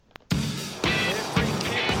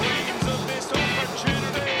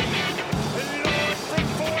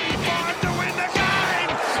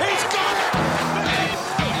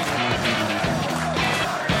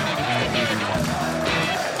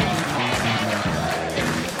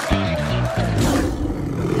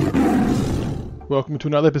welcome to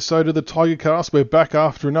another episode of the Tigercast. We're back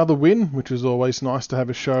after another win, which is always nice to have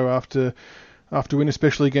a show after win,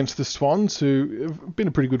 especially against the Swans, who have been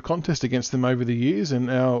a pretty good contest against them over the years, and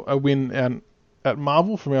a win at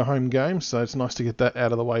Marvel from our home game, so it's nice to get that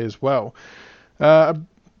out of the way as well. A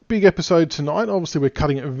big episode tonight. Obviously, we're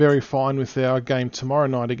cutting it very fine with our game tomorrow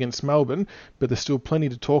night against Melbourne, but there's still plenty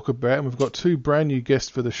to talk about, and we've got two brand new guests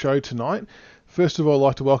for the show tonight. First of all, I'd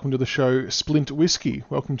like to welcome to the show SplintWhisky.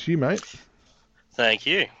 Welcome to you, mate. Thank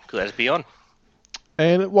you. Glad to be on.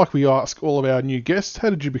 And like we ask all of our new guests, how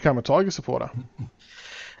did you become a Tiger supporter?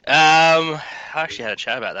 I actually had a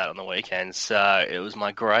chat about that on the weekend. So it was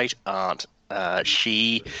my great aunt.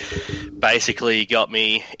 She basically got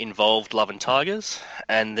me involved loving Tigers.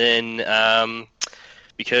 And then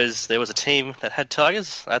because there was a team that had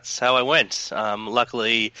Tigers, that's how I went.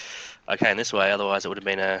 Luckily, I came this way. Otherwise, it would have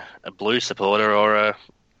been a blue supporter or a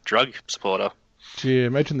drug supporter. Gee,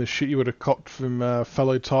 imagine the shit you would have copped from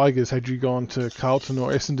fellow Tigers had you gone to Carlton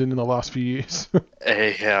or Essendon in the last few years.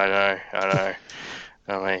 Yeah, I know.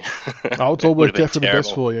 I mean, oh, it's all worked out for the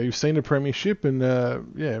best for you. You've seen a premiership, and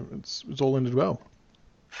it's all ended well.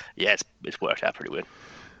 Yeah, it's worked out pretty good.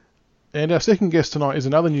 And our second guest tonight is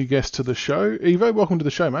another new guest to the show. Evo, welcome to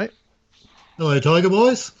the show, mate. Hello, Tiger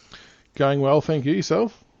boys. Going well, thank you.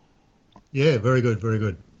 Yourself? Yeah, very good, very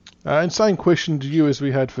good. And same question to you as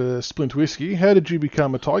we had for SplintWhisky. How did you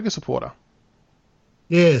become a Tiger supporter?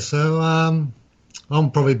 Yeah, so I'm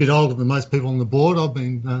probably a bit older than most people on the board. I've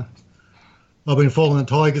been following the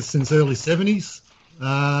Tigers since early 70s.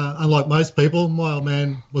 Unlike most people, my old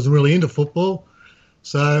man wasn't really into football,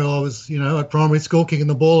 so I was, at primary school kicking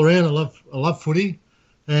the ball around. I love footy,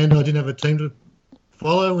 and I didn't have a team to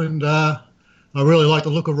follow, and I really liked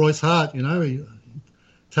the look of Royce Hart. He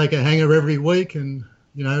take a hanger every week, and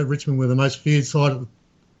Richmond were the most feared side at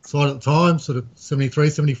the time, sort of 73,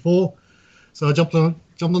 74. So I jumped on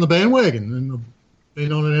the bandwagon, and I've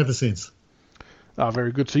been on it ever since. Ah,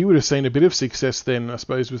 very good. So you would have seen a bit of success then, I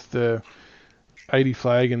suppose, with the 80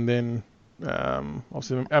 flag, and then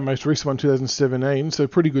obviously our most recent one, 2017. So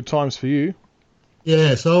pretty good times for you.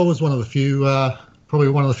 Yeah, so I was one of the few, probably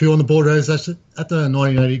one of the few on the board at the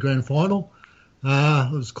 1980 grand final.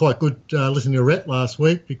 It was quite good listening to Rhett last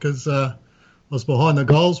week because I was behind the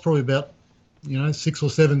goals, probably about 6 or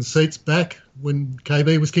 7 seats back when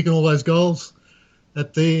KB was kicking all those goals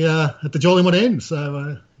at the Jollymont end.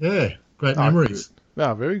 So great memories.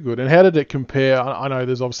 Very good. And how did it compare? I know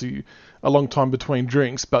there's obviously a long time between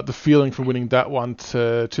drinks, but the feeling from winning that one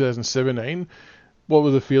to 2017, what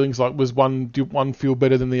were the feelings like? Did one feel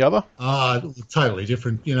better than the other? Totally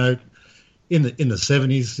different. In the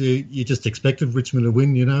 70s, you just expected Richmond to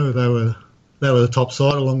win. They were the top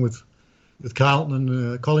side along with Carlton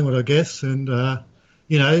and Collingwood, I guess. And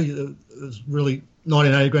it was really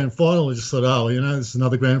 1980 grand final. I just thought, this is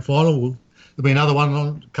another grand final. There'll be another one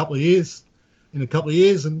in a couple of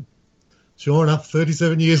years, and sure enough,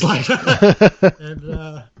 37 years later.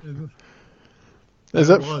 Has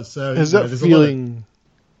that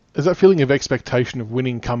feeling of expectation of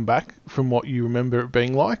winning come back from what you remember it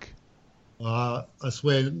being like? I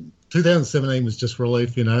swear, 2017 was just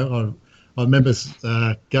relief. I remember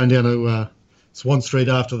going down to Swan Street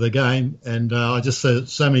after the game, and I just saw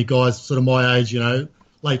so many guys sort of my age,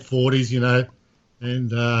 late 40s,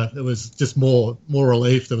 and it was just more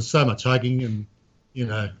relief. There was so much hugging, and it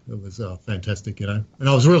was fantastic, and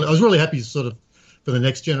I was really happy sort of for the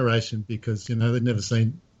next generation because they'd never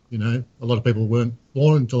seen, a lot of people weren't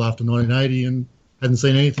born until after 1980 and hadn't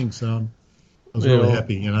seen anything, so. I was really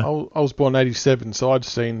happy, I was born in 87, so I'd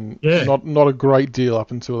seen not a great deal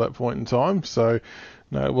up until that point in time. So,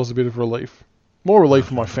 no, it was a bit of relief. More relief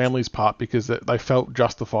for my family's part because they felt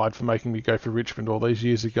justified for making me go for Richmond all these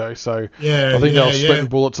years ago. So I think they were sweating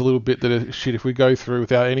bullets a little bit that, if we go through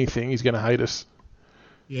without anything, he's going to hate us.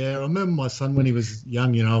 Yeah, I remember my son when he was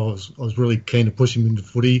young, I was really keen to push him into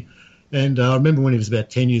footy. And I remember when he was about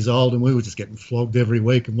 10 years old and we were just getting flogged every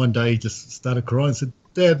week. And one day he just started crying and said,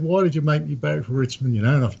 "Dad, why did you make me barrack for Richmond?"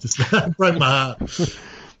 And I just broke my heart.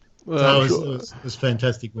 Well, so it was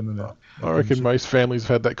fantastic winning that. I reckon most families have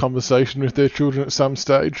had that conversation with their children at some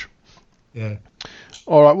stage. Yeah.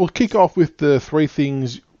 All right, we'll kick off with the 3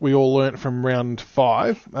 things we all learnt from round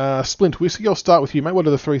 5. SplintWhisky, I'll start with you, mate. What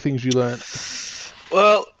are the 3 things you learnt?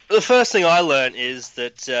 Well, the first thing I learnt is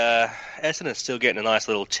that Essendon's still getting a nice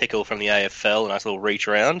little tickle from the AFL, a nice little reach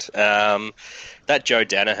around. That Joe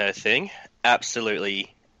Danaher thing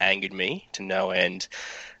absolutely angered me to no end.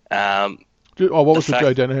 What was the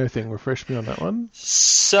Joe Danaher thing? Refresh me on that one.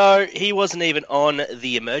 So he wasn't even on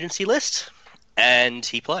the emergency list, and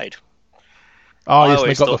he played. Oh, yes,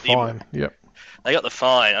 they got the fine. Yep. They got the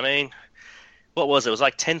fine. I mean, what was it? It was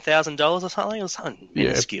like $10,000 or something. It was something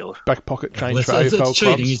minuscule. Back pocket change It's for AFL clubs. It's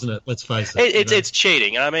cheating, isn't it? Let's face it. It's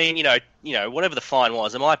cheating. I mean, whatever the fine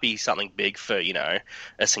was, it might be something big for a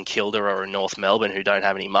St Kilda or a North Melbourne who don't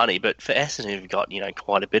have any money, but for Essendon who've got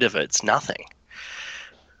quite a bit of it, it's nothing.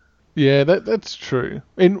 Yeah, that's true.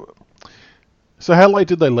 So how late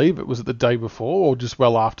did they leave it? Was it the day before or just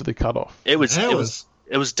well after the cut-off? It was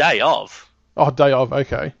day of. Oh, day of.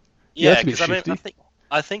 Okay. Yeah, because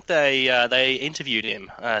I think they interviewed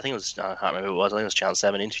him. I think it was, I can't remember who it was. I think it was Channel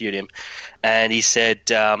 7 interviewed him, and he said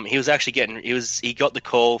he was actually he got the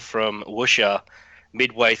call from Woosha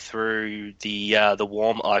midway through the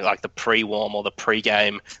warm, like the pre-warm or the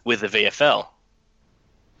pre-game with the VFL.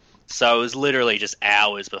 So it was literally just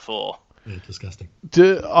hours before. Yeah, disgusting.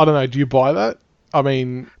 I don't know. Do you buy that? I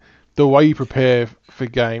mean, the way you prepare for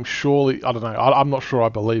games, surely, I don't know. I'm not sure I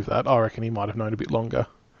believe that. I reckon he might have known a bit longer.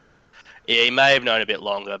 Yeah, he may have known a bit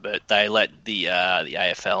longer, but they let the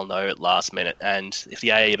AFL know at last minute. And if the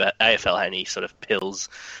AFL had any sort of pills,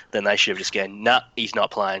 then they should have just gone, nah, he's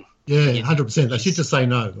not playing. Yeah, 100%. They should just say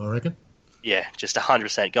no, I reckon. Yeah, just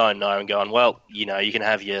 100% going no and going, well, you can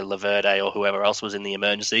have your Laverde or whoever else was in the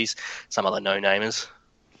emergencies, some other no-namers.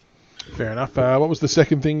 Fair enough. What was the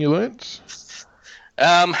second thing you learnt?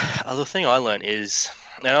 The thing I learnt is,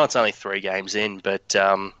 I know it's only 3 games in, but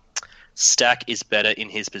Stack is better in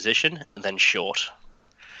his position than Short.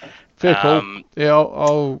 Fair call.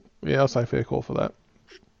 I'll say fair call for that.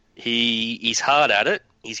 He's hard at it.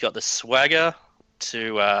 He's got the swagger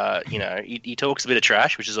to, he talks a bit of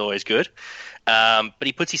trash, which is always good. But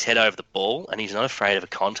he puts his head over the ball, and he's not afraid of a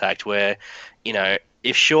contact where,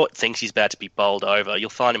 if Short thinks he's about to be bowled over, you'll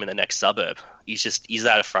find him in the next suburb. He's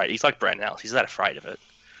that afraid. He's like Brent Nelson. He's that afraid of it.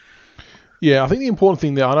 Yeah, I think the important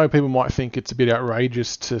thing there, I know people might think it's a bit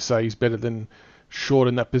outrageous to say he's better than Short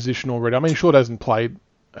in that position already. I mean, Short hasn't played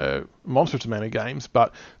a monstrous amount of games,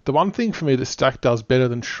 but the one thing for me that Stack does better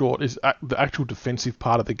than Short is the actual defensive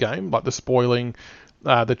part of the game, like the spoiling,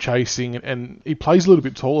 the chasing, and he plays a little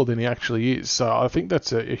bit taller than he actually is. So I think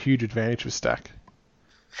that's a huge advantage for Stack.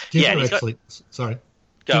 Jimmer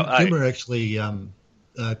actually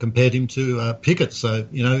compared him to Pickett, so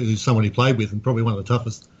who's someone he played with and probably one of the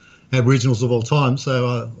toughest Aboriginals of all time.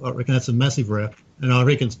 So I reckon that's a massive route, and I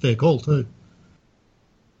reckon it's fair call too.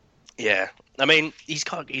 Yeah, I mean he's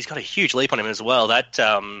got a huge leap on him as well. That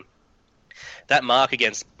mark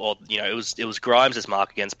against, it was Grimes'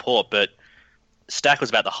 mark against Port, but Stack was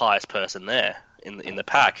about the highest person there in the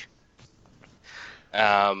pack.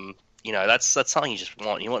 That's something you just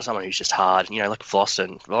want. You want someone who's just hard. Like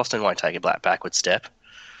Vlosten. Vlosten won't take a backward step.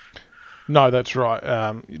 No, that's right.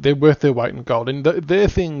 They're worth their weight in gold. And they're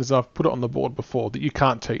things, I've put it on the board before, that you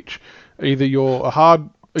can't teach. Either you're a hard,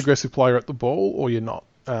 aggressive player at the ball or you're not.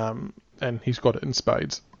 And he's got it in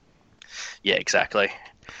spades. Yeah, exactly.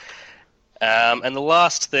 And the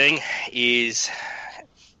last thing is,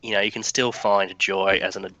 you can still find joy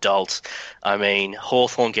as an adult. I mean,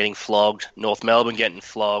 Hawthorn getting flogged, North Melbourne getting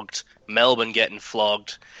flogged, Melbourne getting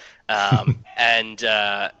flogged, and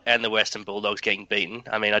the Western Bulldogs getting beaten.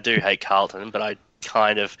 I mean, I do hate Carlton, but I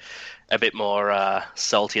kind of a bit more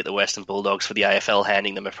salty at the Western Bulldogs for the AFL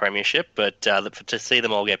handing them a premiership. But to see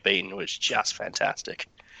them all get beaten was just fantastic.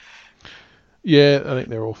 Yeah, I think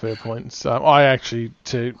they're all fair points. I actually,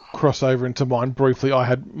 to cross over into mine briefly, I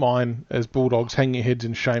had mine as Bulldogs hanging your heads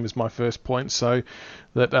in shame as my first point, so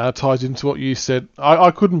that ties into what you said.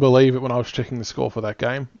 I couldn't believe it when I was checking the score for that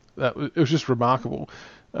game. It was just remarkable.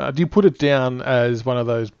 Do you put it down as one of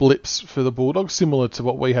those blips for the Bulldogs, similar to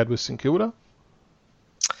what we had with St Kilda?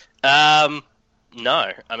 No.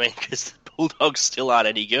 I mean, because the Bulldogs still aren't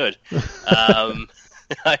any good.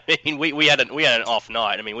 I mean, we had an off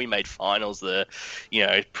night. I mean, we made finals the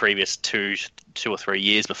previous two or 3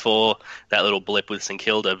 years before that little blip with St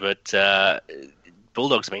Kilda, but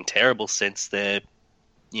Bulldogs have been terrible since their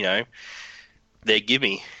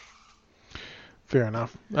gimme. Fair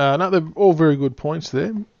enough. No, they're all very good points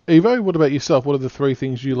there. Evo, what about yourself? What are the 3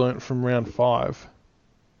 things you learnt from round 5?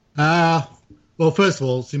 Well, first of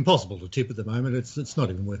all, it's impossible to tip at the moment. It's not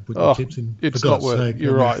even worth putting tips in. It's not worth it.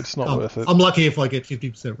 You're right. It's not worth it. I'm lucky if I get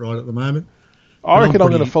 50% right at the moment. I reckon I'm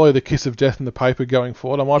going to follow the kiss of death in the paper going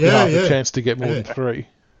forward. I might be half a chance to get more than 3.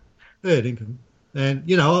 Yeah, Dinkum.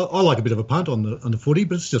 And I like a bit of a punt on the footy,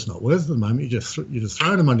 but it's just not worth it at the moment. You're just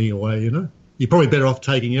throwing the money away. You're probably better off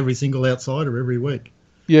taking every single outsider every week.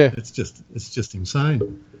 Yeah, it's just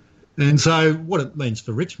insane. And so what it means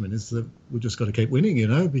for Richmond is that we've just got to keep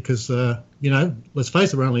winning, because, let's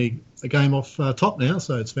face it, we're only a game off top now,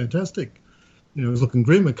 so it's fantastic. It was looking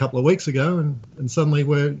grim a couple of weeks ago, and suddenly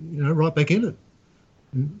we're, right back in it.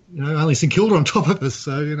 only St Kilda on top of us,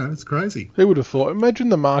 so, it's crazy. Who would have thought? Imagine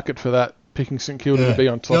the market for that, picking St Kilda to be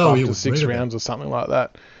on top after 6 rounds or something like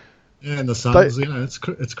that. Yeah, and the Suns,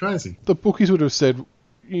 it's crazy. The bookies would have said,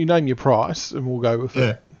 you name your price and we'll go with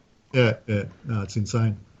it. Yeah. No, it's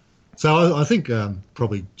insane. So I think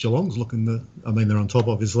probably Geelong's they're on top,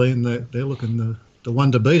 obviously, and they're looking the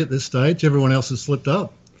one to beat at this stage. Everyone else has slipped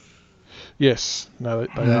up. Yes, no,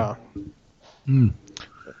 they are. Mm.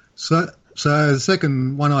 So the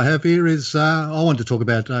second one I have here is I want to talk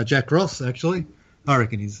about Jack Ross, actually. I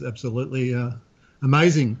reckon he's absolutely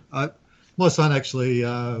amazing. My son actually,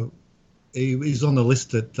 he's on the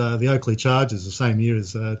list at the Oakley Chargers the same year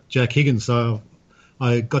as Jack Higgins, so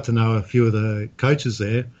I got to know a few of the coaches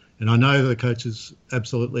there, and I know the coaches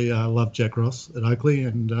absolutely love Jack Ross at Oakley,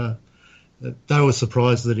 and they were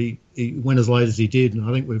surprised that he went as late as he did, and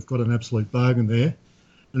I think we've got an absolute bargain there.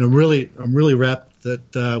 And I'm really rapt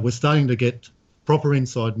that we're starting to get proper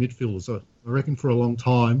inside midfielders. I reckon for a long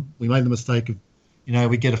time we made the mistake of,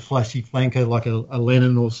 we get a flashy flanker like a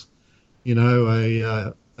Lennon or,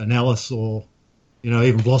 an Alice or,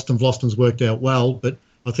 even Vlosten. Vlosten's worked out well, but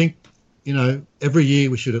I think, every year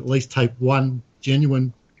we should at least take one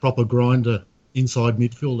genuine proper grinder inside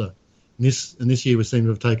midfielder. And this year we seem to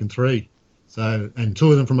have taken 3. So, and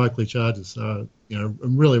 2 of them from Oakley Chargers. So,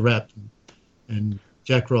 I'm really rapt. And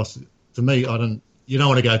Jack Ross, to me, you don't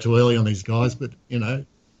want to go too early on these guys, but, you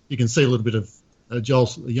can see a little bit of a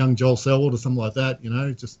young Joel Selwood or something like that,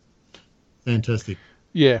 just fantastic.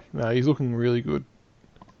 Yeah, no, he's looking really good.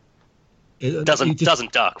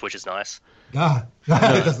 Doesn't duck, which is nice. No, he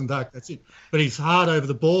doesn't duck, that's it. But he's hard over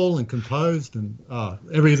the ball and composed and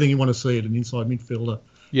everything you want to see at an inside midfielder.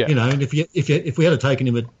 Yeah. And if we had taken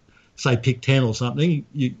him at, say, pick 10 or something,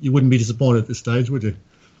 you wouldn't be disappointed at this stage, would you?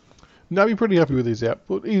 No, you're pretty happy with his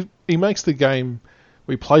output. He makes the game,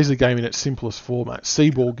 he plays the game in its simplest format. See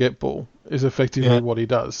ball, get ball is effectively what he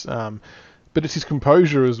does. But it's his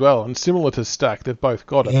composure as well. And similar to Stack, they've both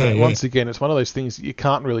got it. But once again, it's one of those things that you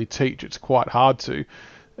can't really teach. It's quite hard to.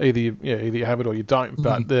 Either you have it or you don't.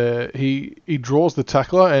 Mm-hmm. But he draws the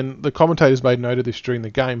tackler, and the commentators made note of this during the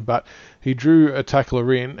game, but he drew a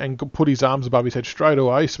tackler in and put his arms above his head straight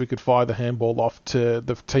away so we could fire the handball off to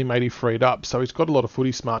the teammate he freed up. So he's got a lot of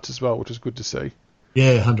footy smarts as well, which is good to see.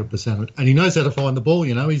 Yeah, 100%. And he knows how to find the ball.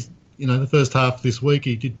 He's the first half this week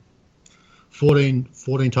he did 14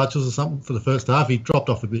 touches or something for the first half. He dropped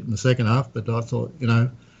off a bit in the second half, but I thought,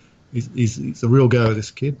 he's a real go, this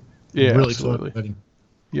kid. Yeah, I'm really absolutely. excited about him.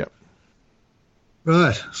 Yep.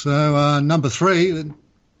 Right. So number 3,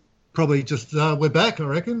 probably just we're back, I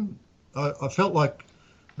reckon. I felt like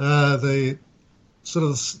the sort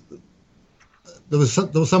of there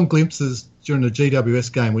was some glimpses during the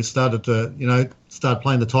GWS game. We started to start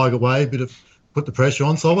playing the Tiger way, put the pressure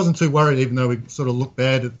on. So I wasn't too worried, even though we sort of looked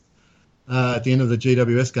bad at the end of the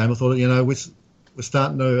GWS game. I thought we're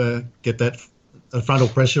starting to get that frontal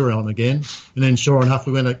pressure on again. And then sure enough,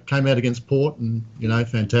 came out against Port, and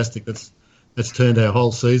fantastic. That's turned our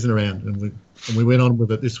whole season around, and we went on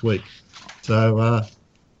with it this week. So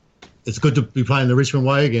it's good to be playing the Richmond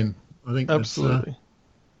way again. I think absolutely.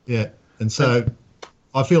 And so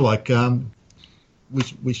I feel like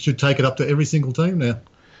we should take it up to every single team now.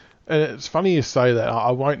 And it's funny you say that.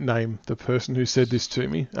 I won't name the person who said this to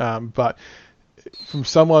me, but from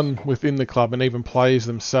someone within the club and even players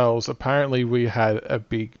themselves, apparently we had a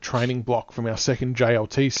big training block from our second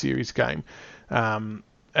JLT series game. And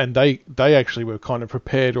they actually were kind of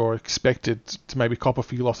prepared or expected to maybe cop a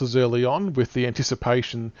few losses early on, with the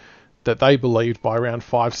anticipation that they believed by around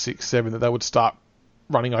 5, 6, 7 that they would start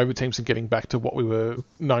running over teams and getting back to what we were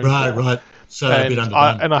known for. Right. So a bit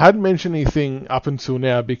underdone. I hadn't mentioned anything up until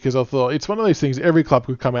now because I thought it's one of those things, every club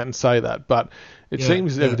could come out and say that, but it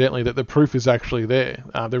seems evidently that the proof is actually there.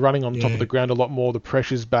 They're running on top of the ground a lot more, the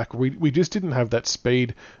pressure's back. We just didn't have that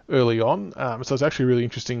speed early on, so it's actually really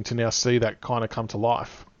interesting to now see that kind of come to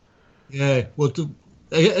life. Yeah, well,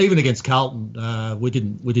 even against Carlton, we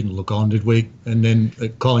didn't look on, did we? And then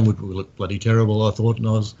at Collingwood, we looked bloody terrible, I thought, and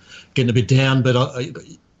I was getting a bit down. But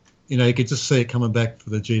you could just see it coming back for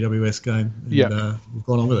the GWS game. And, we've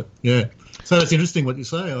gone on with it. Yeah. So that's interesting what you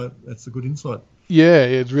say. That's a good insight. Yeah,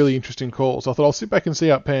 it's really interesting calls. I thought I'll sit back and see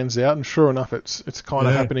how it pans out, and sure enough, it's kind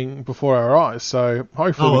of happening before our eyes. So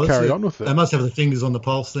hopefully we carry on with it. They must have the fingers on the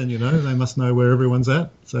pulse, then. They must know where everyone's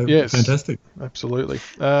at. So yes, fantastic, absolutely.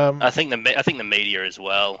 I think the media as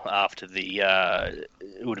well, after the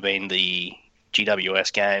it would have been the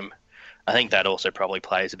GWS game. I think that also probably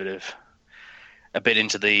plays a bit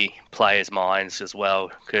into the players' minds as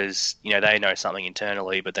well, because they know something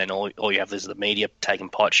internally, but then all you have is the media taking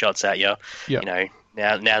pot shots at you. Yep.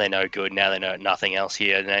 Now they're no good. Now they know nothing else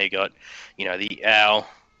here. Now you got,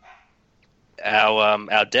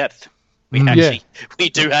 our depth. We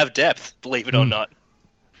do have depth, believe it or not.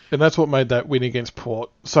 And that's what made that win against Port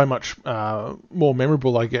so much more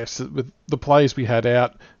memorable, I guess, with the players we had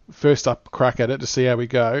out, first up crack at it to see how we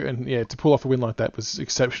go. And, to pull off a win like that was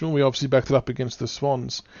exceptional. We obviously backed it up against the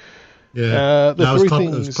Swans. Yeah, it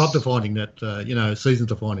was club defining that, season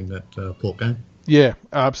defining that Port game. Yeah,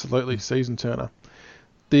 absolutely, season turner.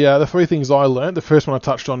 The three things I learned, the first one I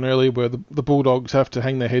touched on earlier, were the Bulldogs have to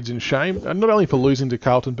hang their heads in shame, not only for losing to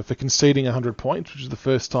Carlton, but for conceding 100 points, which is the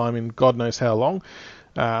first time in God knows how long.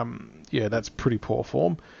 That's pretty poor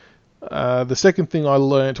form. The second thing I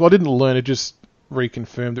learned, I didn't learn it, just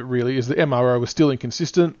reconfirmed it really, is the MRO was still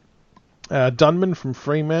inconsistent. Dunman from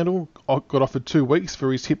Fremantle got offered 2 weeks for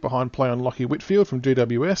his hit behind play on Lachie Whitfield from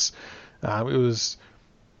GWS. It was,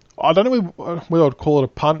 I don't know whether I'd call it a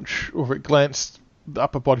punch or if it glanced the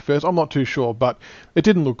upper body first. I'm not too sure, but it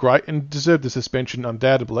didn't look great and deserved the suspension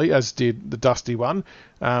undoubtedly, as did the Dusty one.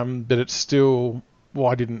 But it's still,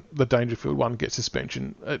 why didn't the Dangerfield one get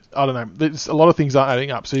suspension? I don't know. There's a lot of things aren't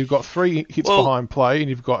adding up. So you've got 3 hits behind play and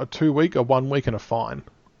you've got a 2 week, a 1 week and a fine.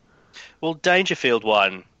 Well, Dangerfield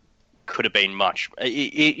one could have been much.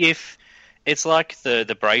 If it's like the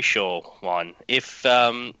Brayshaw one, if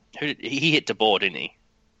he hit De Boer, didn't he?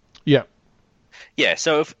 Yeah. Yeah,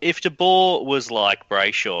 so if De Boer was like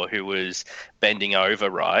Brayshaw, who was bending over,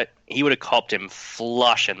 right, he would have copped him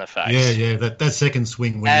flush in the face. Yeah, that second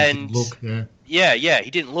swing when he didn't look, Yeah,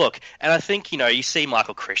 he didn't look. And I think, you see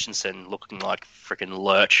Michael Christensen looking like freaking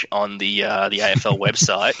lurch on the AFL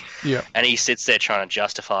website. Yeah. And he sits there trying to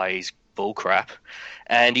justify his bullcrap.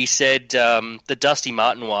 And he said the Dusty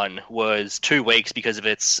Martin one was 2 weeks because of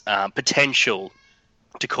its potential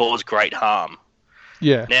to cause great harm.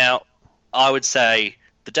 Yeah. Now, I would say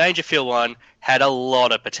the Dangerfield one had a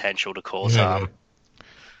lot of potential to cause harm.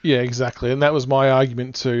 Yeah, exactly. And that was my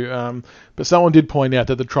argument too. But someone did point out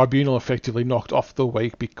that the tribunal effectively knocked off the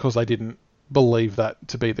week because they didn't believe that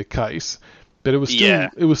to be the case. But it was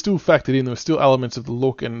still factored in. There were still elements of the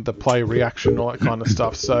look and the play reaction, all that kind of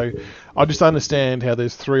stuff. So I just understand how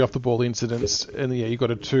there's 3 off the ball incidents, and you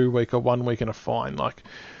got a 2 week, a 1 week, and a fine.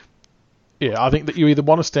 I think that you either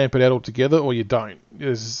want to stamp it out altogether or you don't.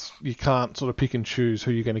 You can't sort of pick and choose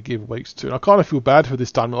who you're going to give weeks to. And I kind of feel bad for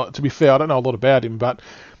this Dunman. To be fair, I don't know a lot about him, but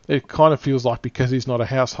it kind of feels like because he's not a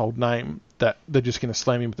household name that they're just going to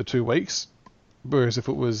slam him with the 2 weeks. Whereas if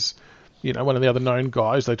it was, one of the other known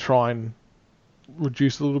guys, they try and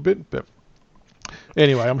reduce a little bit. But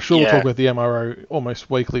anyway, I'm sure we'll talk about the MRO almost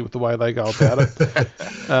weekly with the way they go about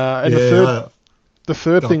it. The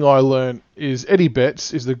third thing I learned is Eddie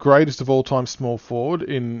Betts is the greatest of all-time small forward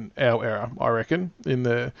in our era, I reckon, in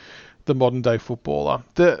the modern-day footballer.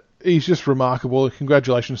 He's just remarkable.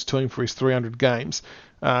 Congratulations to him for his 300 games.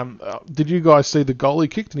 Did you guys see the goal he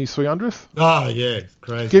kicked in his 300th? Oh, yeah.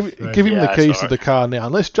 Crazy. Give him the keys to the car now.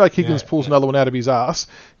 Unless Jake Higgins pulls another one out of his ass,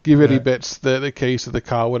 give Eddie Betts the keys to the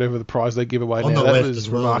car, whatever the prize they give away now. That was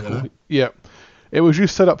remarkable. Yeah. It was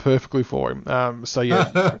just set up perfectly for him.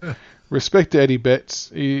 Respect to Eddie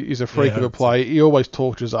Betts. He's a freak of a player. He always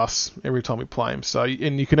tortures us every time we play him. So,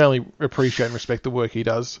 and you can only appreciate and respect the work he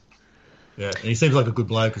does. Yeah, and he seems like a good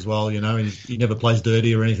bloke as well, and he never plays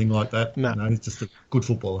dirty or anything like that. No. He's just a good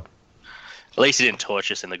footballer. At least he didn't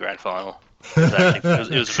torture us in the grand final.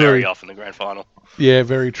 It was very off in the grand final. Yeah,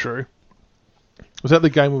 very true. Was that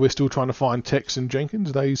the game where we're still trying to find Tex and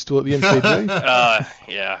Jenkins? Are they still at the MCG?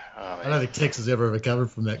 Yeah. I don't think Tex has ever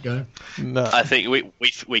recovered from that game. No. I think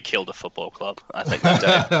we killed a football club, I think,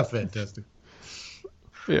 that day. Fantastic.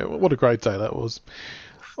 Yeah, what a great day that was.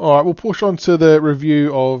 All right, we'll push on to the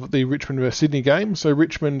review of the Richmond vs Sydney game. So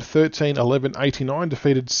Richmond 13-11-89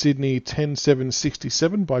 defeated Sydney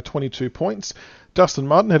 10-7-67 by 22 points. Dustin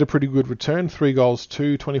Martin had a pretty good return, 3 goals,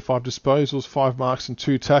 25 disposals, 5 marks and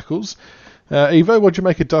 2 tackles. Evo, what did you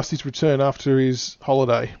make of Dusty's return after his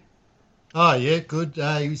holiday? Oh, yeah, good.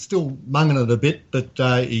 He was still munging it a bit, but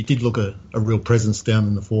he did look a real presence down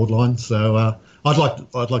in the forward line. So I'd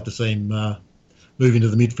like to see him move into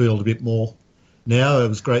the midfield a bit more now. It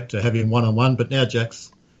was great to have him one-on-one, but now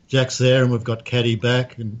Jack's there and we've got Caddy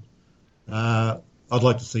back. And I'd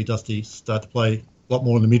like to see Dusty start to play a lot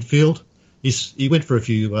more in the midfield. He went for a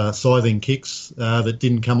few scything kicks that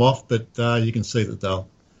didn't come off, but you can see that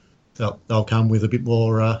they'll come with a bit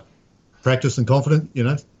more practice and confidence,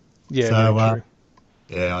 Yeah, so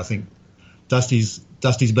I think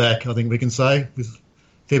Dusty's back. I think we can say with a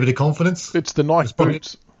fair bit of confidence. It's the Nike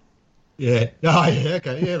boots. Yeah. Oh, yeah.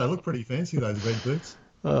 Okay. Yeah, they look pretty fancy, those red boots.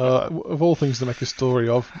 Of all things to make a story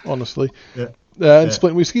of, honestly. Yeah. And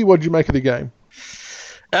SplintWhisky, what did you make of the game?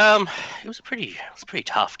 It was a pretty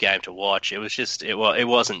tough game to watch. It was just it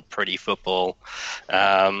wasn't pretty football.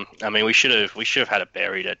 I mean, we should have had it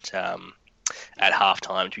buried at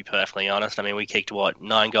halftime. To be perfectly honest, I mean, we kicked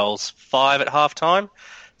 9 goals, 5 at halftime.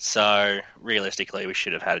 So realistically, we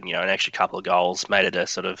should have had an extra couple of goals, made it a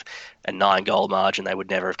sort of a 9-goal margin. They would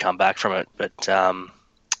never have come back from it, but.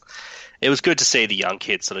 It was good to see the young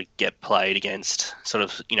kids sort of get played against sort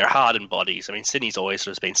of, hardened bodies. I mean, Sydney's always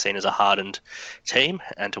sort of been seen as a hardened team,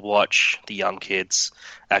 and to watch the young kids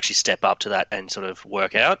actually step up to that and sort of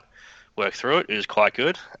work through it, it was quite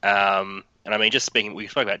good. And I mean, we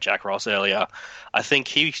spoke about Jack Ross earlier. I think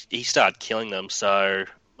he started killing them, so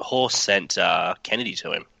Horse sent Kennedy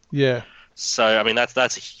to him. Yeah. So, I mean, that's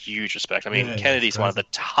a huge respect. I mean, Kennedy's one of the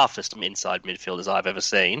toughest inside midfielders I've ever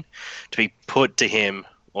seen. To be put to him,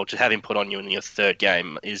 or to have him put on you in your third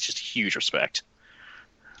game, is just huge respect.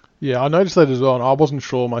 Yeah, I noticed that as well, and I wasn't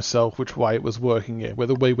sure myself which way it was working,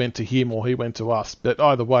 whether we went to him or he went to us. But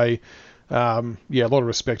either way, a lot of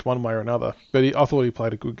respect one way or another. But I thought he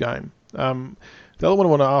played a good game. The other one I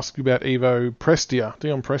want to ask you about, Dion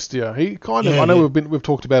Prestia. He kind of, I know we've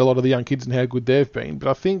talked about a lot of the young kids and how good they've been, but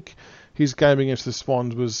I think his game against the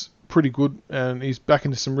Swans was pretty good, and he's back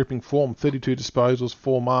into some ripping form. 32 disposals,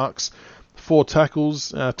 4 marks. 4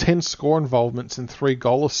 tackles, 10 score involvements, and 3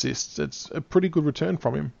 goal assists. It's a pretty good return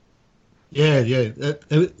from him. Yeah.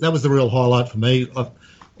 That was the real highlight for me.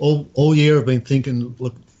 All year I've been thinking,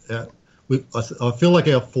 look, I feel like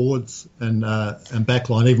our forwards and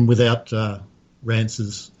backline, even without Rance,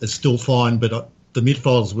 is still fine, but the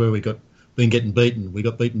midfield is where been getting beaten. We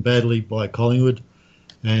got beaten badly by Collingwood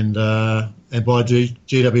and by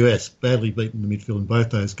GWS, badly beaten the midfield in both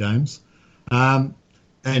those games.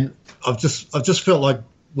 And I've just felt like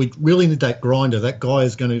we really need that grinder. That guy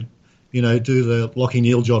is going to, do the Lachie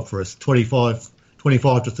Neale job for us. 25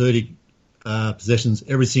 to 30 possessions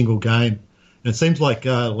every single game. And it seems like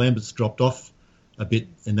Lambert's dropped off a bit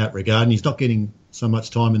in that regard, and he's not getting so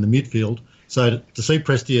much time in the midfield. So to see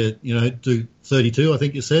Prestia, do 32, I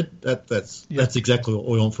think you said, that's exactly what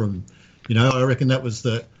we want from him. I reckon that was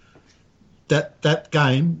that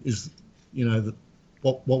game is,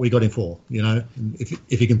 what we got him for,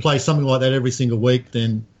 If he can play something like that every single week,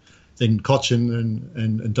 then Cochin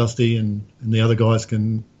and Dusty and the other guys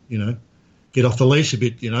can, get off the leash a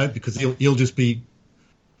bit, because he'll just be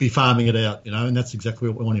farming it out, and that's exactly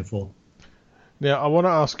what we want him for. Now, I want to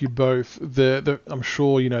ask you both, I'm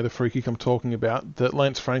sure you know the free kick I'm talking about, that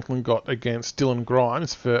Lance Franklin got against Dylan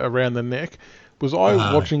Grimes for around the neck. Was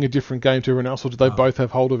I watching a different game to everyone else, or did they both have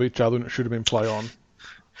hold of each other and it should have been play on?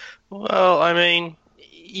 Well, I mean,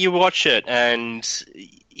 you watch it, and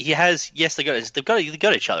they've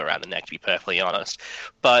got each other around the neck, to be perfectly honest.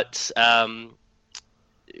 But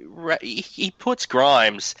he puts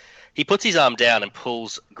his arm down and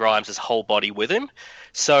pulls Grimes' whole body with him.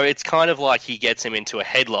 So it's kind of like he gets him into a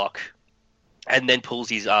headlock and then pulls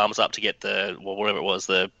his arms up to get whatever it was,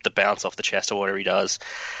 the bounce off the chest or whatever he does.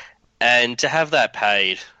 And to have that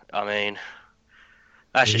paid, I mean,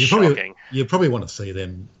 that's just shocking. You probably want to see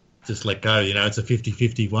them just let go, it's a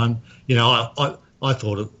 50-50 one. I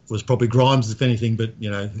thought it was probably Grimes, if anything, but,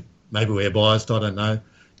 maybe we're biased, I don't know.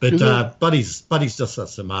 But Buddy's just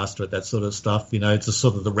such a master at that sort of stuff, just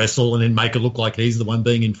sort of the wrestle and then make it look like he's the one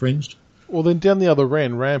being infringed. Well, then down the other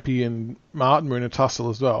end, Rampy and Martin were in a tussle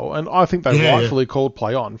as well, and I think they rightfully called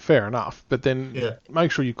play on, fair enough, but then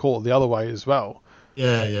make sure you call it the other way as well.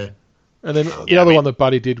 Yeah. And then the other one that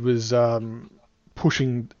Buddy did was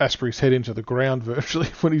pushing Asprey's head into the ground virtually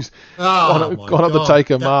when he's gone up to take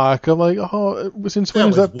a mark. I'm like, since when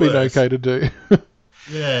has that been okay to do?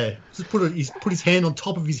 Yeah, just put his hand on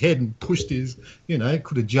top of his head and pushed his,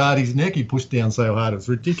 could have jarred his neck. He pushed down so hard, it was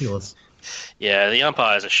ridiculous. Yeah, the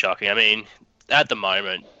umpires are shocking. I mean, at the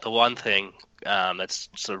moment, the one thing that's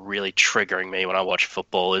sort of really triggering me when I watch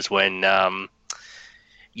football is when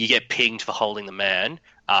you get pinged for holding the man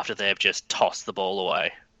after they've just tossed the ball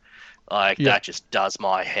away. That just does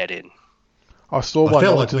my head in. I saw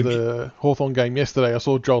one to the Hawthorn game yesterday. I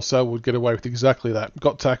saw Joel Selwood get away with exactly that.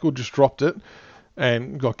 Got tackled, just dropped it,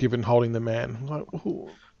 and got given holding the man. I'm like,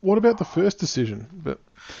 what about the first decision? But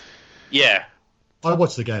yeah, I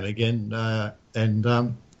watched the game again,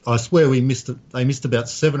 and I swear they missed about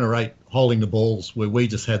 7 or 8 holding the balls where we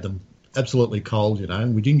just had them absolutely cold,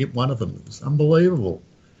 and we didn't get one of them. It was unbelievable.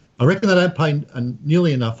 I reckon they don't pay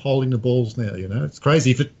nearly enough holding the balls now. It's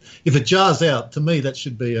crazy. If it jars out, to me that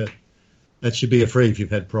should be a free if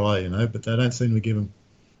you've had prior. But they don't seem to give them.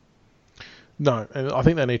 No, and I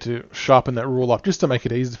think they need to sharpen that rule up just to make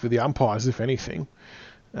it easier for the umpires, if anything.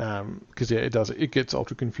 Because it gets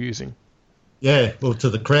ultra confusing. Yeah, well, to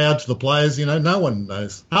the crowd, to the players, no one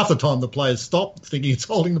knows. Half the time the players stop thinking it's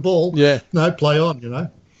holding the ball. Yeah. No, play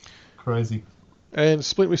on, Crazy. And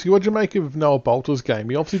SplintWhisky, what did you make of Noah Bolter's game?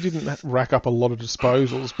 He obviously didn't rack up a lot of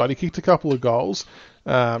disposals, but he kicked a couple of goals.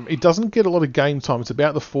 He doesn't get a lot of game time. It's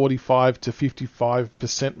about the 45 to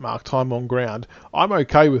 55% mark time on ground. I'm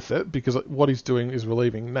okay with it because what he's doing is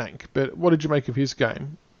relieving Nank. But what did you make of his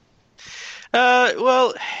game?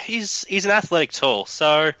 Well, he's an athletic tall.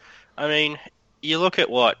 So, I mean, you look at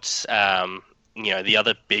what the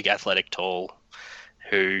other big athletic tall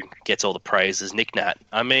who gets all the praise is Nick Nat.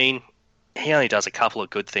 I mean, he only does a couple of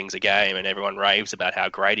good things a game, and everyone raves about how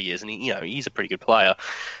great he is, and he's a pretty good player.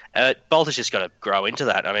 Bolter's just got to grow into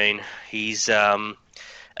that. I mean, he's a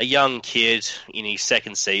young kid in his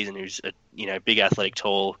second season who's a big athletic,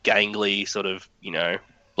 tall, gangly sort of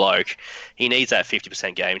bloke. He needs that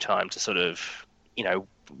 50% game time to sort of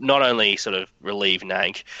not only sort of relieve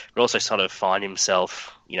Nank, but also sort of find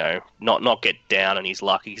himself, not get down on his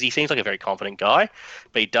luck. Because he seems like a very confident guy,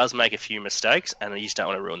 but he does make a few mistakes, and you just don't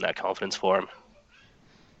want to ruin that confidence for him.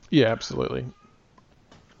 Yeah, absolutely.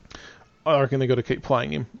 I reckon they've got to keep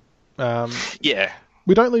playing him. Yeah.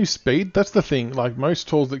 We don't lose speed. That's the thing. Like, most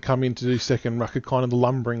talls that come in to do second ruck are kind of the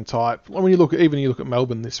lumbering type. When you look at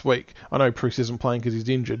Melbourne this week, I know Bruce isn't playing because he's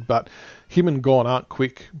injured, but him and Gawn aren't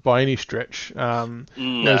quick by any stretch. No.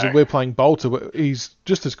 We're playing Bolter, but he's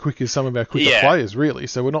just as quick as some of our quicker players, really.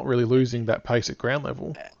 So we're not really losing that pace at ground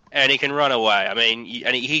level. And he can run away. I mean,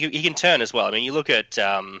 and he can turn as well. I mean, you look at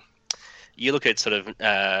sort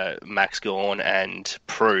of Max Gawn and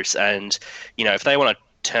Bruce, and if they want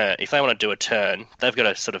to do a turn, they've got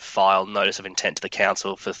to sort of file notice of intent to the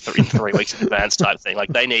council for 3 weeks in advance type thing. Like,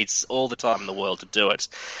 they need all the time in the world to do it.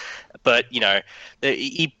 But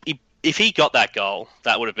if he got that goal,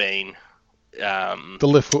 that would have been the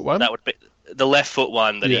left foot one. That would be the left foot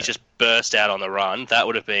one that he just burst out on the run. That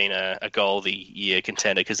would have been a goal of the year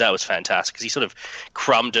contender, because that was fantastic. Because he sort of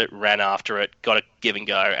crumbed it, ran after it, got a give and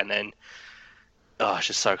go, and then it's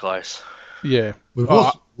just so close. Yeah, we've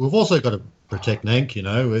also got to protect Nank.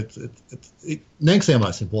 Nank's our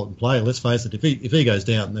most important player. Let's face it. If he goes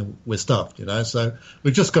down, then we're stuffed. So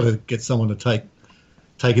we've just got to get someone to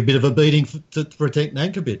take a bit of a beating to protect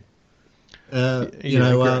Nank a bit.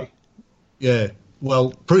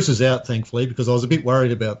 Well, Bruce is out, thankfully, because I was a bit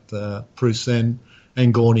worried about Bruce and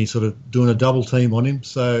Gorney sort of doing a double team on him.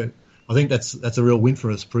 So I think that's a real win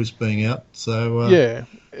for us, Bruce being out. So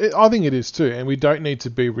I think it is too, and we don't need to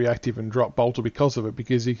be reactive and drop Bolter because of it,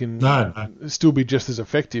 because he can still be just as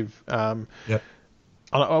effective. Yep.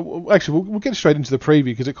 Actually, we'll get straight into the preview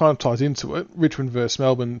because it kind of ties into it. Richmond versus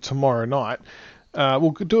Melbourne tomorrow night.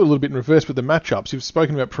 We'll do it a little bit in reverse with the matchups. You've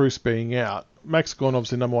spoken about Bruce being out. Max Gawn,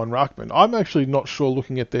 obviously number one ruckman. I'm actually not sure,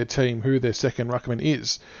 looking at their team, who their second ruckman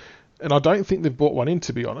is, and I don't think they've brought one in,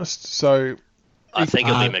 to be honest. So I think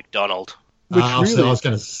it'll be McDonald. I was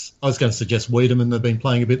going to suggest Wiedemann. They've been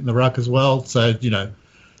playing a bit in the ruck as well, so a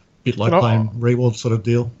bit like playing Rewald sort of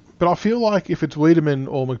deal. But I feel like if it's Wiedemann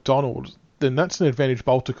or McDonald, then that's an advantage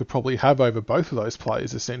Bolter could probably have over both of those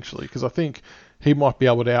players, essentially, because I think he might be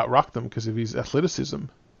able to out-ruck them because of his athleticism.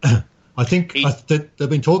 I think they've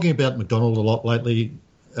been talking about McDonald a lot lately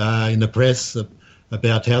in the press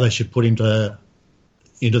about how they should put him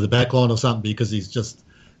into the back line or something, because he's just,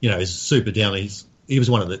 he's super down. He was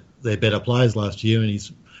one of their better players last year, and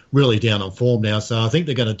he's really down on form now. So I think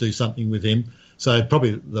they're going to do something with him. So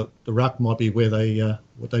probably the ruck might be where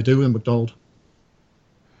what they do with McDonald.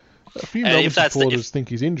 A few Melbourne supporters think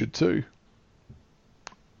he's injured too.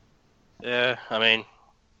 Yeah, I mean,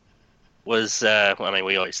 we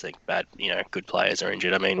always think good players are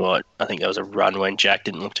injured. I mean, I think there was a run when Jack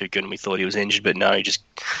didn't look too good and we thought he was injured, but no, he just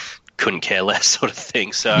couldn't care less sort of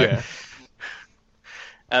thing. So, yeah.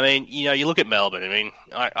 I mean, you look at Melbourne. I mean,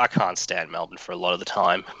 I can't stand Melbourne for a lot of the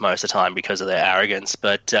time, most of the time, because of their arrogance,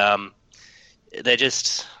 but they're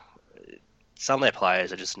just... Some of their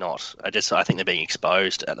players are just not. I think they're being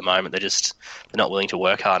exposed at the moment. They're not willing to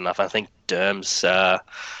work hard enough. I think Derms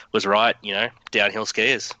was right. Downhill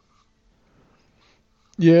skiers.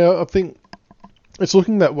 Yeah, I think it's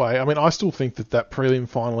looking that way. I mean, I still think that prelim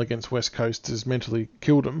final against West Coast has mentally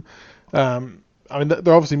killed them. I mean,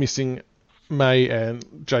 they're obviously missing May and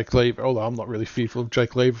Jake Lever, although I'm not really fearful of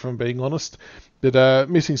Jake Lever, if I'm being honest. But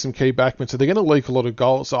missing some key backmen, so they're going to leak a lot of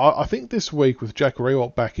goals. So I think this week, with Jack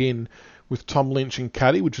Rewalt back in, with Tom Lynch and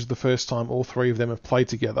Caddy, which is the first time all three of them have played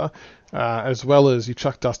together, as well as you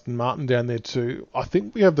chuck Dustin Martin down there too, I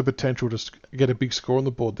think we have the potential to get a big score on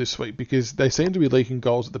the board this week, because they seem to be leaking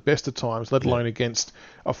goals at the best of times, let alone against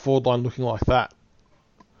a forward line looking like that.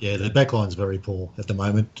 Yeah, the back line's very poor at the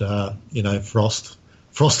moment. Frost,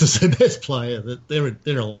 Frost is their best player. That they're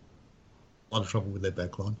in a lot of trouble with their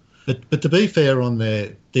backline. But to be fair, on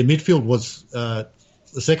their midfield was the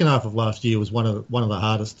second half of last year was one of the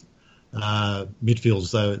hardest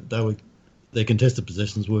midfields. Their contested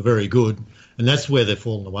possessions were very good, and that's where they've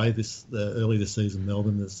fallen away early this season.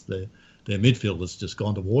 Melbourne, their midfield has just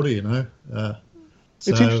gone to water. It's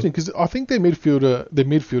interesting because I think their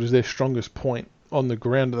midfield is their strongest point on the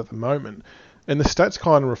ground at the moment. And the stats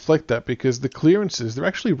kind of reflect that because the clearances, they're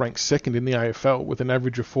actually ranked second in the AFL with an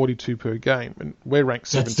average of 42 per game. And we're ranked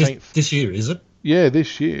 17th. This year, is it? Yeah,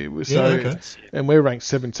 this year. So, okay. And we're ranked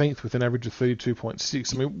 17th with an average of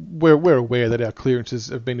 32.6. I mean, we're aware that our clearances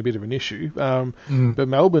have been a bit of an issue. But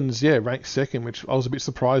Melbourne's, ranked second, which I was a bit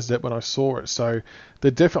surprised at when I saw it. So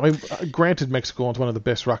they're definitely, granted, Mexico is one of the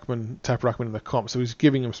best tap ruckman in the comp, so he's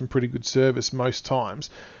giving them some pretty good service most times.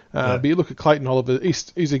 But you look at Clayton Oliver,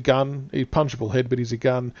 he's a gun. He's punchable head, but he's a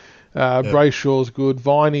gun. Brayshaw's good.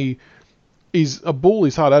 Viney, he's a bull.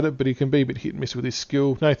 He's hard at it, but he can be a bit hit and miss with his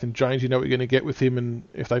skill. Nathan Jones, you know what you're going to get with him, and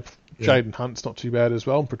Jaden Hunt's not too bad as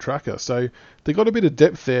well, and Petrarca. So they've got a bit of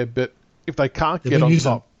depth there, but if they can't get on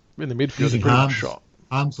top in the midfield, they're pretty much shot.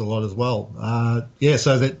 Arms a lot as well.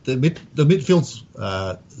 So the midfield's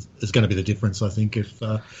is going to be the difference, I think. If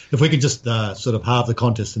we can just sort of halve the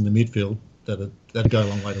contest in the midfield, that'd go a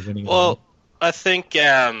long way to winning. Well, I think,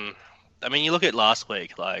 you look at last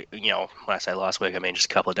week, when I say last week, I mean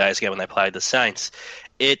just a couple of days ago when they played the Saints.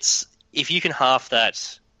 It's, if you can half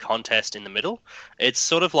that contest in the middle, it's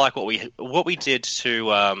sort of like what we did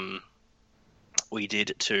to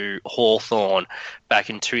Hawthorn back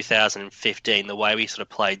in 2015. The way we sort of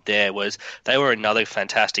played there was they were another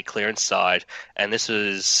fantastic clearance side, and this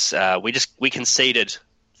was we conceded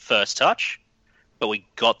first touch, but we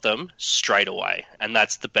got them straight away, and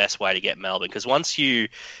that's the best way to get Melbourne, because once you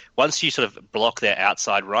sort of block their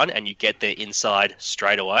outside run and you get their inside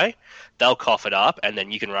straight away, they'll cough it up, and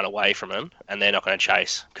then you can run away from them, and they're not going to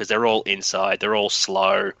chase because they're all inside. They're all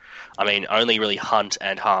slow. I mean, only really Hunt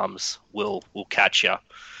and Harms will catch you.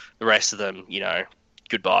 The rest of them,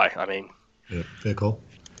 goodbye. I mean, yeah, fair call.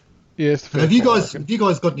 Yes. Have you guys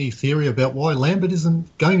got any theory about why Lambert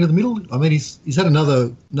isn't going to the middle? I mean, he's had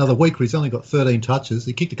another week where he's only got 13 touches.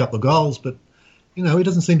 He kicked a couple of goals, but he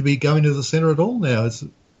doesn't seem to be going to the centre at all now. Is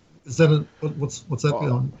that what's that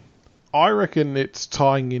behind? I reckon it's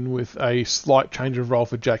tying in with a slight change of role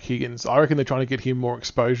for Jack Higgins. I reckon they're trying to get him more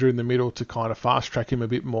exposure in the middle to kind of fast track him a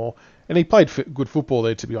bit more. And he played good football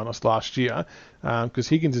there, to be honest, last year, because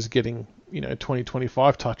Higgins is getting 20,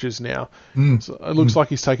 25 touches now. So it looks like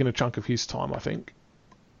he's taken a chunk of his time, I think.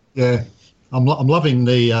 Yeah, I'm loving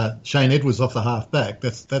the Shane Edwards off the half back.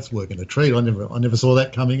 That's working a treat. I never saw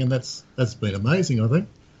that coming, and that's been amazing, I think.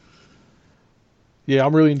 Yeah,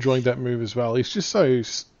 I'm really enjoying that move as well. He's just so...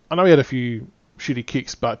 I know he had a few shitty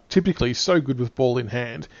kicks, but typically he's so good with ball in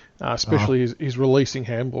hand, especially his releasing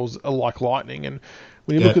handballs are like lightning. And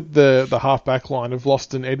when you look at the half-back line of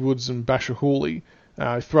Loston, Edwards and Basher Hooley,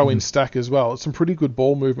 throw in Stack as well, it's some pretty good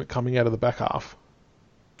ball movement coming out of the back half.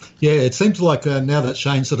 Yeah, it seems like now that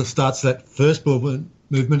Shane sort of starts that first movement,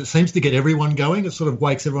 it seems to get everyone going. It sort of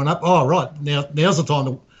wakes everyone up. Oh, right, now's the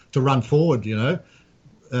time to run forward,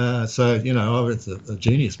 it's a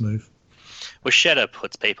genius move. Well, Shedder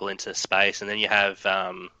puts people into space, and then you have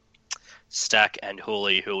Stack and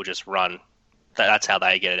Hooley who will just run. That's how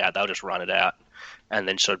they get it out. They'll just run it out and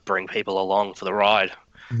then sort of bring people along for the ride.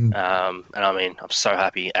 And I mean, I'm so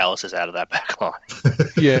happy Alice is out of that back line.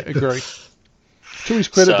 Yeah, agree. To his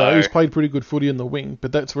credit, though, he's played pretty good footy in the wing,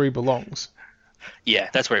 but that's where he belongs. Yeah,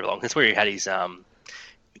 that's where he belongs. That's where he had his...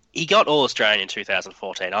 he got All-Australian in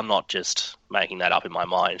 2014. I'm not just making that up in my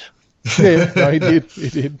mind. Yeah, no, he did. He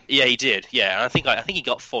did. Yeah, he did. Yeah, and I think he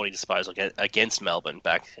got 40 disposal against Melbourne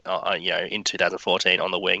back, in 2014 on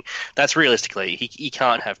the wing. That's realistically, he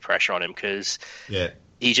can't have pressure on him because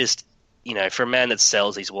he just, for a man that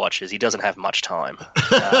sells these watches, he doesn't have much time.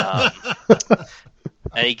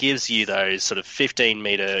 And he gives you those sort of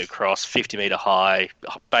 15-metre cross, 50-metre high,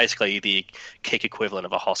 basically the kick equivalent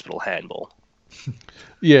of a hospital handball.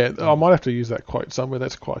 Yeah, I might have to use that quote somewhere.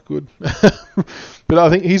 That's quite good. But I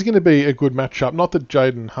think he's going to be a good matchup. Not that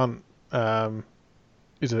Jaden Hunt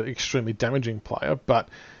is an extremely damaging player, but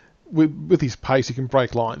with his pace, he can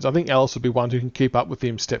break lines. I think Alice will be one who can keep up with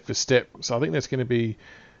him step for step. So I think that's going to be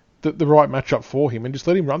the right matchup for him. And just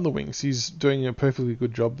let him run the wings. He's doing a perfectly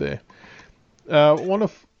good job there. I want to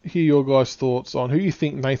hear your guys' thoughts on who you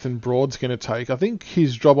think Nathan Broad's going to take. I think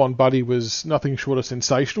his job on Buddy was nothing short of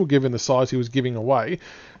sensational, given the size he was giving away.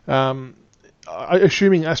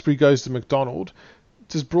 Assuming Asprey goes to McDonald,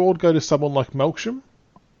 does Broad go to someone like Melksham?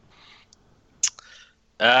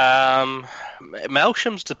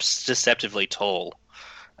 Malcolm's deceptively tall.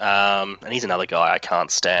 And he's another guy I can't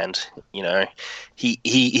stand. You know,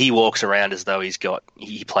 he walks around as though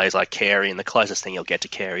he plays like Carey, and the closest thing he'll get to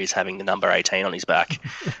Carey is having the number 18 on his back.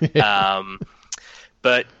 Yeah.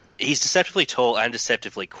 But he's deceptively tall and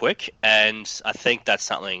deceptively quick, and I think that's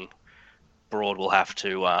something Broad will have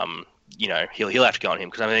to, he'll have to go on him,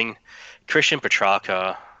 because I mean, Christian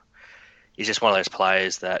Petrarca is just one of those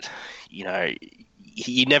players that, you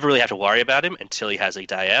never really have to worry about him until he has a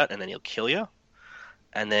day out, and then he'll kill you.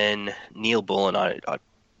 And then Neil Bullen, I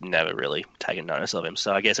never really taken notice of him,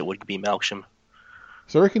 so I guess it would be Melksham.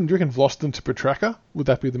 So do you reckon Vlosten to Petrarca? Would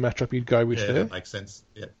that be the matchup you'd go with there? Yeah, that makes sense.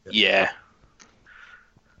 Yeah.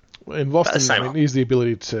 And Vlosten, he's the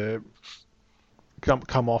ability to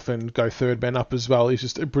come off and go third man up as well. He's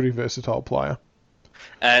just a pretty versatile player.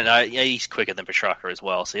 And he's quicker than Petrarca as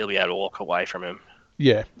well, so he'll be able to walk away from him.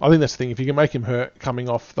 Yeah, I think that's the thing. If you can make him hurt coming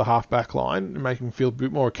off the half-back line and make him feel a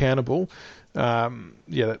bit more accountable,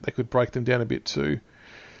 that could break them down a bit too.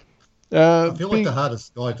 I feel like the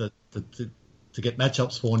hardest guy to get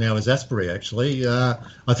matchups for now is Asprey, actually.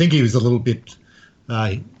 I think he was a little bit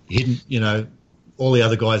hidden, all the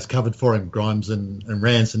other guys covered for him, Grimes and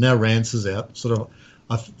Rance, and now Rance is out.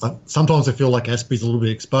 Sometimes I feel like Asprey's a little bit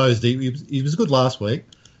exposed. He was good last week.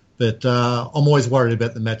 But I'm always worried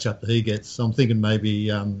about the matchup that he gets. So I'm thinking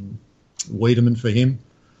maybe Wiedemann for him.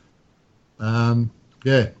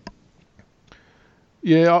 Yeah,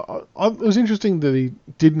 it was interesting that he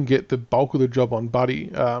didn't get the bulk of the job on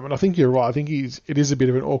Buddy. And I think you're right. I think it is a bit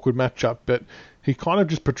of an awkward matchup, but he kind of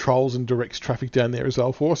just patrols and directs traffic down there as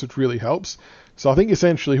well for us, which really helps. So I think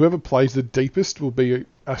essentially whoever plays the deepest will be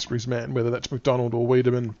Asprey's man, whether that's McDonald or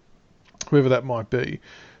Wiedemann, whoever that might be.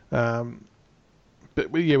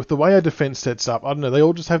 But yeah, with the way our defence sets up, I don't know, they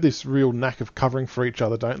all just have this real knack of covering for each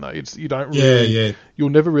other, don't they? You'll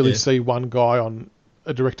never really see one guy on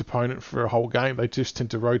a direct opponent for a whole game. They just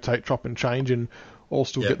tend to rotate, chop and change, and all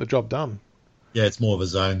still get the job done. Yeah, it's more of a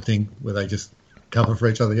zone thing where they just cover for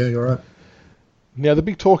each other. Yeah, you're right. Now, the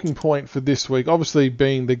big talking point for this week, obviously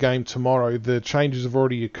being the game tomorrow, the changes have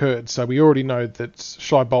already occurred. So we already know that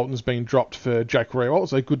Shai Bolton's been dropped for Jack Riewoldt,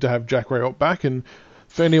 so good to have Jack Riewoldt back. And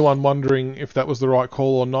for anyone wondering if that was the right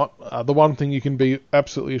call or not, the one thing you can be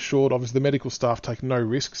absolutely assured of is the medical staff take no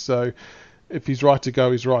risks. So if he's right to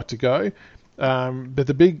go, he's right to go. But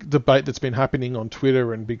the big debate that's been happening on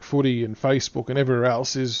Twitter and BigFooty and Facebook and everywhere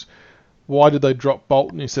else is, why did they drop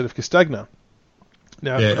Bolton instead of Castagna?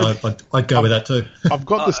 Now, I'd go with that too. I've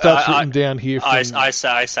got the stats written down here. I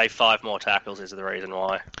say 5 more tackles is the reason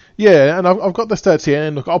why. Yeah, and I've got the stats here.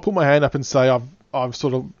 And look, I'll put my hand up and say I've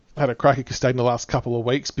sort of had a crack at Castagna the last couple of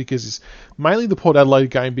weeks, because mainly the Port Adelaide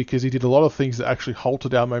game, because he did a lot of things that actually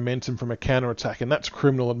halted our momentum from a counter-attack, and that's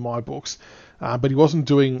criminal in my books. But he wasn't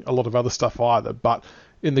doing a lot of other stuff either. But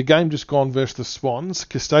in the game just gone versus the Swans,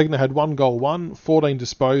 Castagna had 1 goal, 14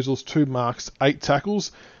 disposals, 2 marks, 8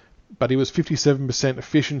 tackles, but he was 57%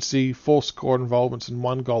 efficiency, 4 score involvements and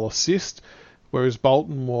 1 goal assist, whereas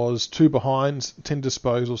Bolton was 2 behinds, 10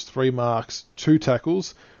 disposals, 3 marks, 2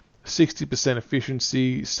 tackles, 60%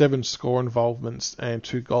 efficiency, 7 score involvements and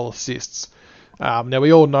 2 goal assists. Now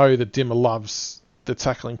we all know that Dimmer loves the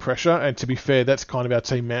tackling pressure, and to be fair, that's kind of our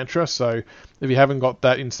team mantra. So if you haven't got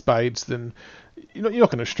that in spades, then you're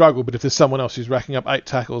not going to struggle. But if there's someone else who's racking up 8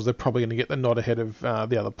 tackles, they're probably going to get the nod ahead of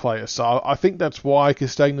the other player. So I think that's why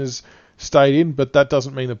Castagna's stayed in, but that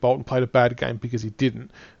doesn't mean that Bolton played a bad game because he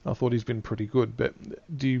didn't. I thought he's been pretty good. But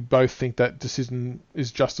do you both think that decision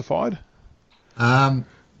is justified? No,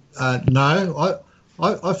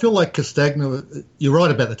 I feel like Castagna. You're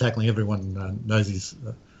right about the tackling. Everyone knows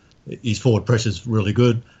his forward pressure's really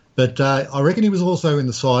good, but I reckon he was also in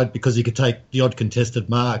the side because he could take the odd contested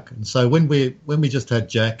mark. And so when we just had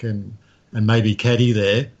Jack and maybe Caddy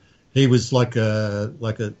there, he was like a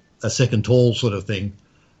second tall sort of thing.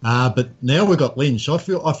 But now we've got Lynch. I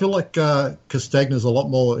feel like Castagna's a lot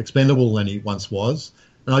more expendable than he once was,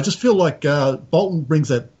 and I just feel like Bolton brings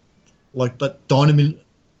that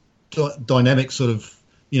dynamic sort of,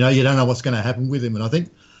 you don't know what's going to happen with him. And I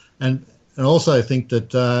think, and also think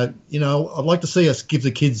that, I'd like to see us give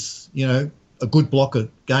the kids, a good block of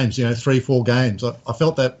games, 3-4 games. I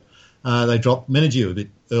felt that they dropped Menegiu a bit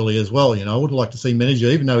early as well. I would like to see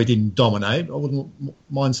Menegiu, even though he didn't dominate, I wouldn't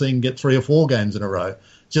mind seeing him get 3 or 4 games in a row,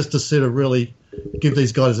 just to sort of really give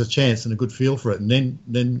these guys a chance and a good feel for it, and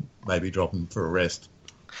then maybe drop them for a rest.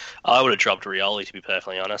 I would have dropped Rioli, to be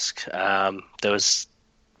perfectly honest. There was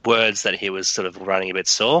words that he was sort of running a bit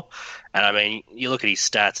sore. And I mean, you look at his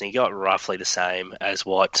stats and he got roughly the same as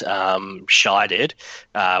what Shai did.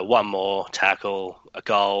 1 more tackle, a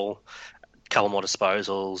goal, couple more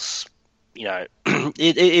disposals. Yeah,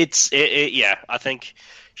 I think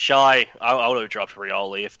Shy, I would have dropped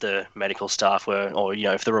Rioli if the medical staff were, or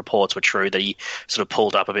if the reports were true that he sort of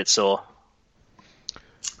pulled up a bit sore.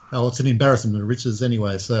 Oh, it's an embarrassment of riches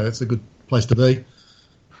anyway, so it's a good place to be.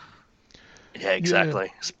 Yeah,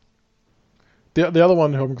 exactly. Yeah. The other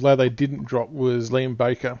one who I'm glad they didn't drop was Liam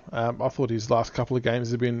Baker. I thought his last couple of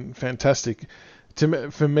games have been fantastic.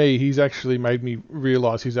 For me, he's actually made me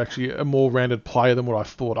realise he's actually a more rounded player than what I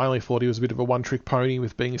thought. I only thought he was a bit of a one-trick pony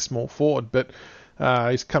with being a small forward, but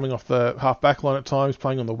he's coming off the half-back line at times,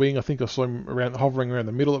 playing on the wing. I think I saw him hovering around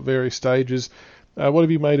the middle at various stages. What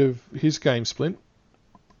have you made of his game, Splint?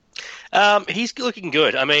 He's looking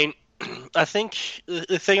good. I mean, I think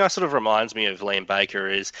the thing that sort of reminds me of Liam Baker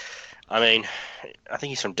is, I think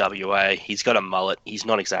he's from WA. He's got a mullet. He's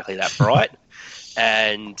not exactly that bright.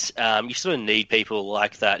 And you sort of need people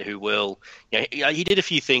like that who will, he did a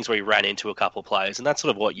few things where he ran into a couple of players, and that's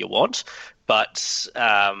sort of what you want. But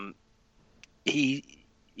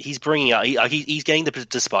he's bringing up, he's getting the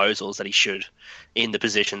disposals that he should in the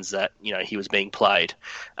positions that he was being played,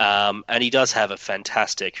 and he does have a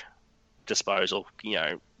fantastic disposal.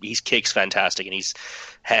 His kick's fantastic and his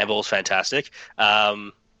handball's fantastic.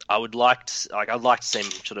 I'd like to see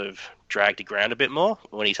him sort of drag to ground a bit more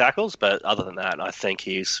when he tackles, but other than that, I think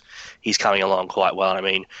he's coming along quite well. I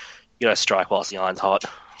mean, strike whilst the iron's hot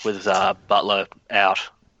with Butler out.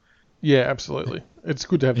 Yeah, absolutely. It's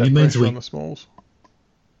good to have that pressure on the smalls.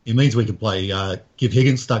 It means we can play, give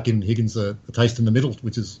Higgins a taste in the middle,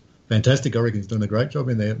 which is fantastic. I reckon he's doing a great job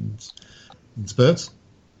in there in spurts.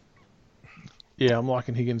 Yeah, I'm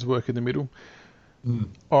liking Higgins' work in the middle.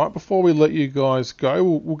 All right, before we let you guys go,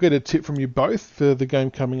 we'll get a tip from you both for the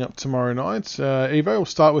game coming up tomorrow night. Evo, we'll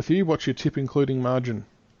start with you. What's your tip, including margin?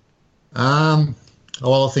 Well,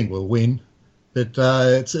 I think we'll win, but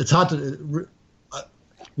it's hard to.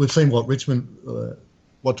 We've seen what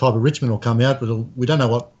type of Richmond will come out, but we don't know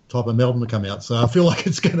what type of Melbourne will come out. So I feel like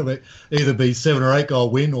it's going to either be 7 or 8 goal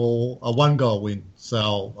win or a 1 goal win.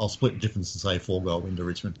 So I'll split the difference and say 4 goal win to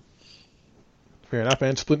Richmond. Fair enough.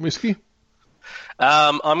 And SplintWhisky?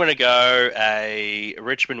 I'm going to go a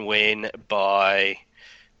Richmond win by.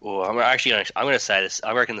 I'm going to say this.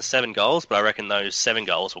 I reckon the 7 goals, but I reckon those 7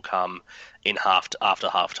 goals will come in after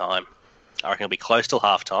half time. I reckon it'll be close till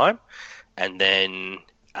half time, and then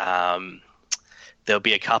there'll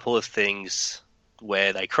be a couple of things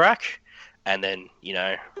where they crack, and then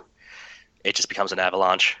it just becomes an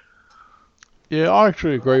avalanche. Yeah, I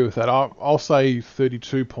actually agree with that. I'll say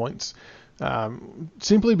 32 points.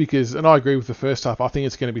 Simply because, and I agree with the first half, I think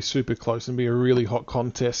it's going to be super close and be a really hot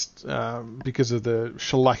contest because of the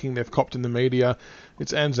shellacking they've copped in the media.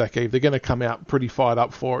 It's Anzac Eve. They're going to come out pretty fired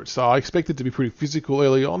up for it. So I expect it to be pretty physical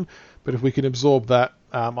early on, but if we can absorb that,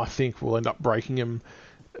 I think we'll end up breaking them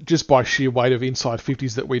just by sheer weight of inside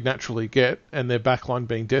 50s that we naturally get, and their backline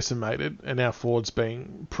being decimated and our forwards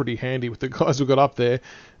being pretty handy with the guys who got up there.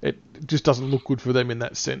 It just doesn't look good for them in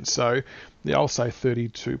that sense. So yeah, I'll say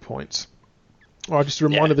 32 points. All right, just a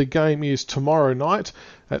reminder, the game is tomorrow night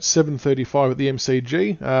at 7:35 at the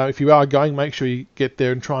MCG. If you are going, make sure you get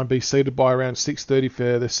there and try and be seated by around 6:30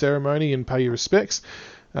 for the ceremony and pay your respects.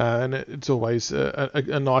 And it's always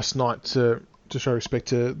a nice night to show respect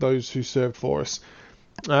to those who served for us.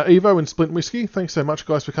 Evo and SplintWhisky, thanks so much,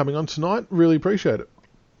 guys, for coming on tonight. Really appreciate it.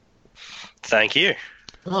 Thank you.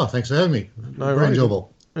 Oh, thanks for having me. No Very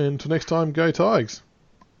enjoyable. And until next time, go Tigers.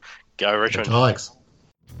 Go Richmond. Go Tigers.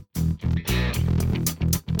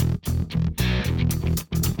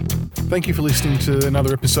 Thank you for listening to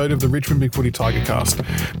another episode of the Richmond BigFooty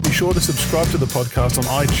Tigercast. Be sure to subscribe to the podcast on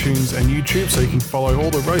iTunes and YouTube so you can follow all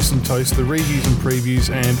the roast and toast, the reviews and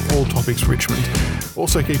previews, and all topics Richmond.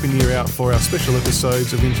 Also keep an ear out for our special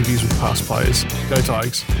episodes of interviews with past players. Go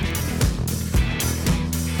Tigers.